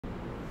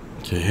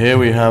Okay, here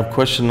we have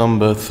question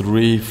number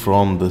 3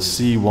 from the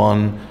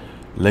C1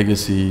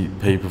 legacy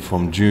paper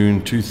from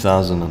June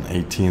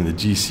 2018, the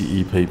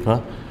GCE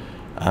paper.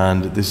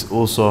 And this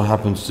also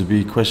happens to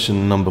be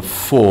question number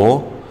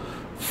 4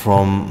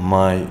 from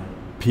my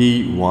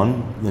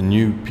P1, the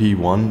new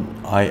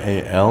P1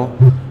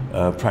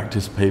 IAL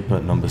practice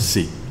paper number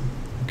C.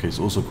 Okay, it's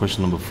also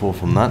question number 4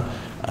 from that.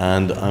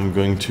 And I'm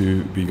going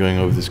to be going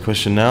over this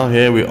question now.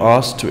 Here we're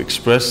asked to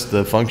express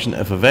the function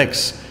f of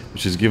x,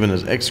 which is given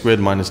as x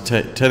squared minus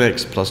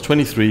 10x plus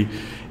 23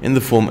 in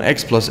the form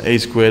x plus a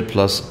squared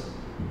plus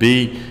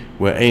b,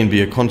 where a and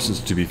b are constants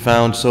to be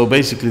found. So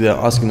basically they're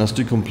asking us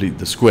to complete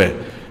the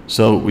square.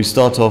 So we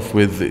start off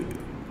with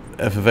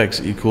f of x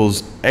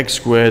equals x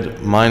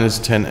squared minus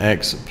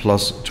 10x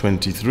plus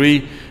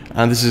 23,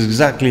 and this is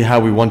exactly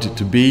how we want it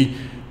to be.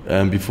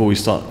 Before we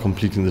start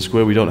completing the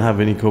square, we don't have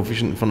any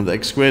coefficient in front of the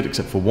x squared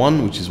except for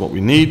 1, which is what we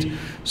need,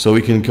 so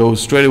we can go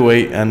straight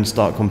away and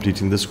start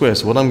completing the square.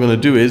 So what I'm going to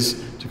do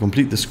is, to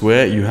complete the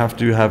square, you have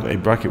to have a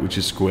bracket which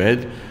is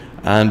squared,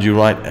 and you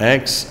write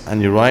x,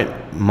 and you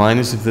write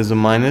minus if there's a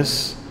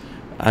minus,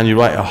 and you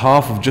write a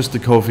half of just the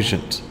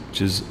coefficient,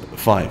 which is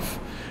 5.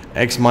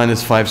 X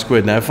minus 5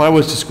 squared. Now if I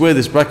was to square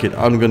this bracket,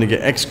 I'm going to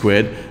get x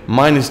squared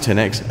minus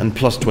 10x and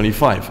plus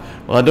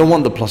 25. Well, I don't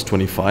want the plus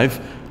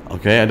 25.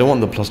 Okay, I don't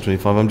want the plus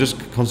 25. I'm just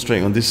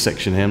concentrating on this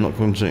section here. I'm not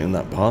concentrating on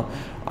that part.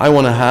 I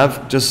want to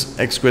have just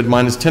x squared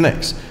minus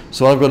 10x.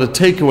 So I've got to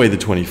take away the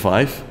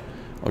 25.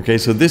 Okay,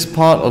 so this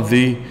part of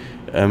the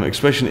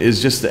expression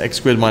is just the x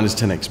squared minus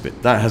 10x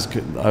bit. That has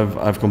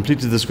I've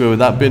completed the square with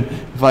that bit.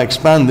 If I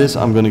expand this,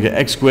 I'm going to get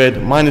x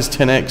squared minus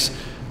 10x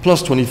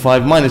plus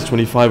 25 minus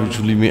 25, which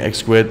will leave me x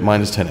squared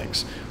minus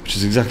 10x, which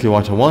is exactly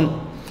what I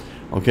want.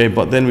 Okay,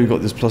 but then we've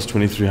got this plus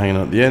 23 hanging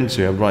out at the end, so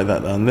you have to write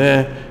that down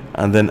there,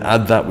 and then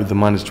add that with the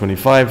minus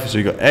 25. So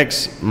you got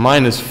x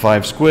minus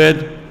 5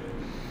 squared,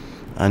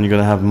 and you're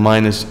going to have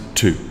minus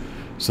 2.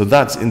 So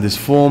that's in this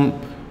form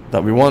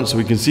that we want. So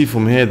we can see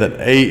from here that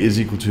a is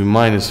equal to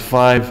minus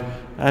 5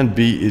 and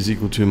b is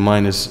equal to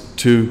minus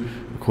 2,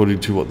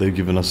 according to what they've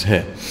given us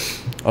here.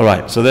 All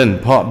right, so then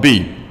part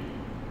B.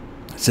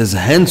 It says,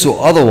 hence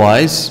or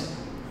otherwise,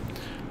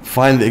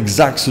 find the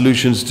exact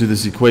solutions to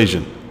this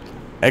equation.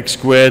 X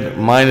squared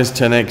minus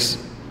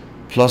 10x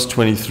plus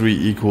 23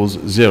 equals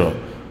 0.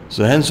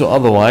 So hence or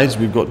otherwise,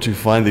 we've got to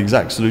find the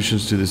exact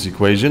solutions to this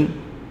equation.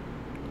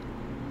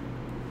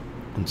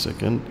 1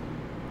 second.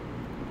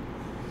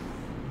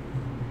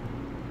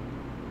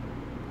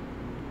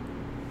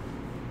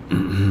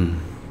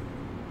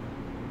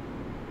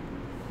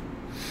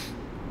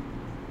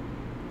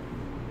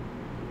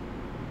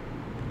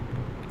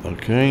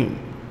 Okay.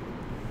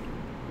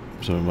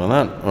 Sorry about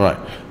that. All right.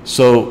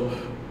 So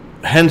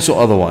hence or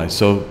otherwise.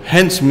 So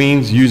hence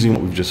means using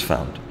what we've just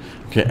found.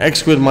 Okay, x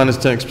squared minus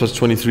 10x plus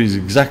 23 is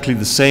exactly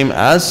the same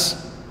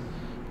as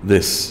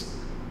this.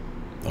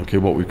 Okay,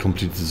 what we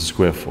completed the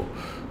square for.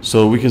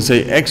 So we can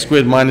say x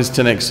squared minus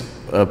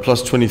 10x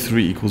plus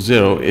 23 equals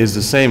 0 is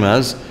the same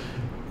as,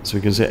 so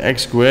we can say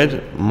x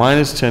squared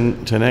minus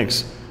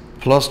 10x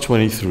plus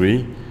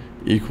 23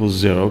 equals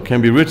 0 can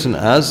be written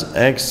as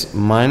x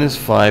minus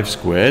 5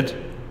 squared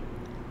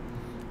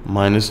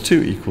minus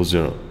 2 equals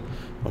 0.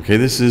 Okay,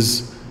 this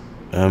is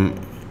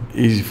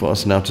easy for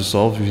us now to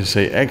solve. We can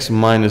say x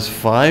minus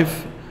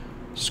 5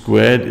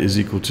 squared is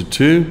equal to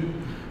 2.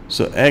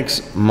 So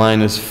x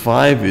minus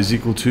 5 is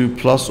equal to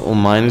plus or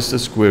minus the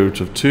square root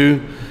of 2.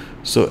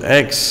 So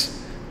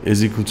x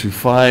is equal to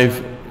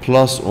 5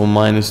 plus or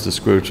minus the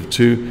square root of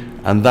 2.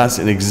 And that's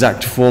in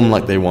exact form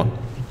like they want.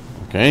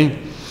 Okay?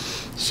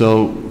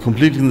 So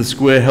completing the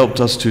square helped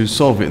us to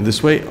solve it in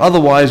this way.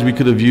 Otherwise, we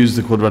could have used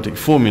the quadratic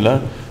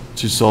formula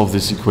to solve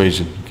this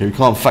equation. Okay, we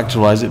can't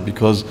factorize it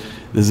because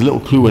there's a little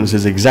clue when it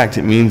says exact,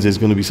 it means there's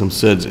going to be some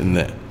surds in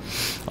there.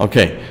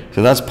 Okay,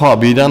 so that's part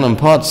B done. And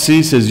part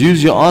C says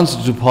use your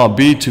answer to part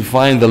B to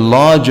find the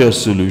larger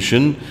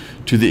solution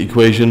to the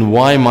equation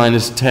y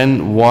minus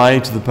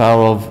 10y to the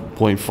power of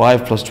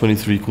 0.5 plus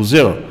 23 equals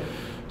 0.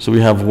 So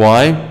we have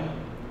y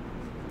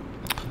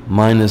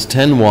minus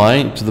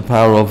 10y to the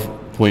power of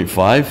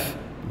 0.5,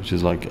 which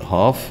is like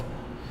half,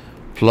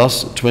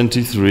 plus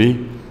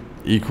 23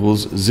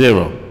 equals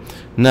 0.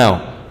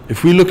 Now,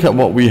 if we look at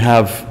what we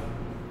have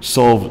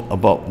solved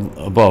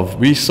above,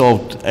 we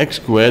solved x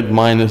squared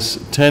minus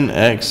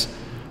 10x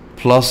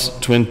plus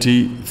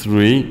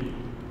 23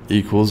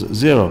 equals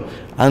 0.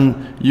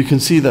 And you can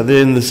see that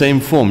they're in the same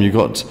form. You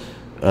got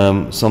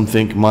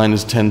something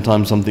minus 10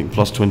 times something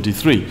plus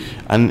 23.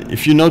 And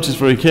if you notice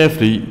very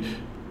carefully,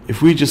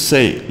 if we just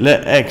say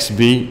let x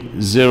be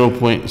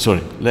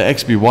let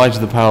x be y to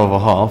the power of a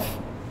half,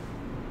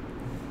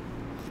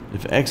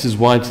 if x is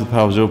y to the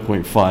power of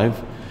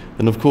 0.5,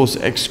 then of course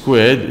x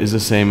squared is the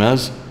same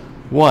as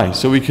y.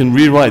 So we can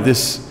rewrite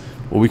this,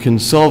 or we can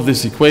solve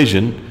this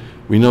equation.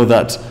 We know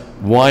that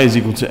y is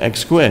equal to x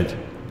squared.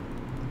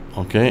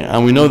 Okay,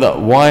 and we know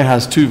that y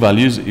has two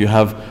values. You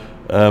have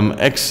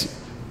x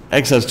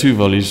has two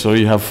values, so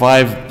you have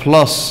 5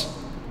 plus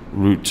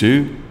root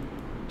 2.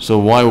 So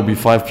y will be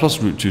 5 plus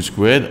root 2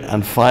 squared,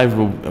 and y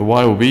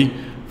will be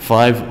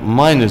 5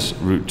 minus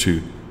root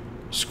 2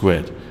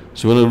 squared.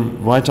 So we're going to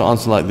write our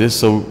answer like this.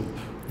 So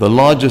the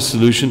larger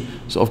solution,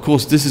 so of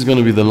course this is going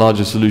to be the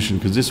larger solution,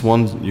 because this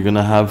one you're going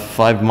to have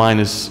 5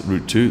 minus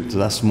root 2, so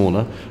that's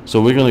smaller.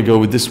 So we're going to go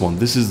with this one.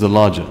 This is the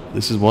larger.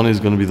 This is one is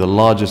going to be the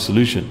larger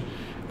solution,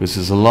 because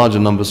it's a larger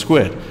number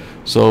squared.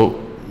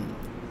 So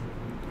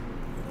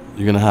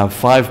you're going to have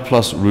 5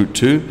 plus root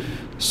 2.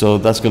 So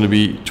that's going to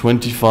be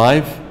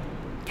 25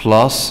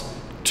 plus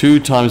 2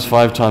 times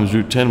 5 times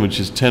root 10, which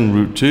is 10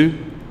 root 2,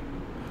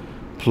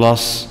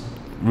 plus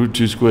root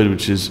 2 squared,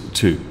 which is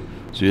 2.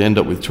 So you end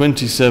up with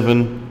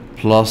 27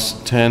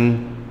 plus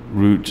 10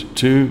 root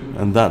 2,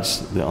 and that's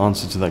the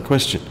answer to that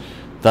question.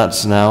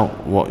 That's now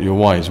what your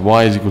y is.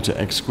 Y is equal to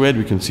x squared.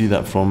 We can see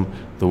that from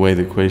the way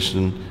the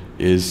equation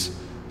is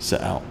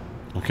set out.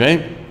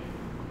 Okay?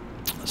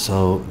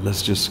 So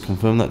let's just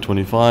confirm that.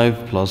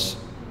 25 plus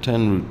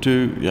 10 root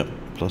 2, yep,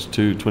 plus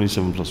 2,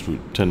 27 plus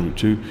 10 root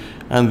 2.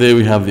 And there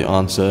we have the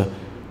answer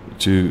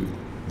to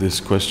this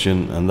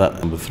question, and that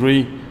number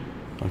 3,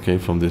 okay,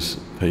 from this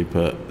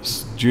paper,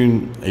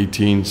 June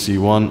 18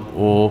 C1,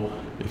 or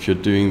if you're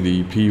doing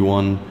the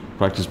P1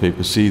 practice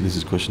paper C, this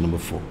is question number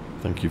 4.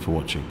 Thank you for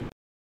watching.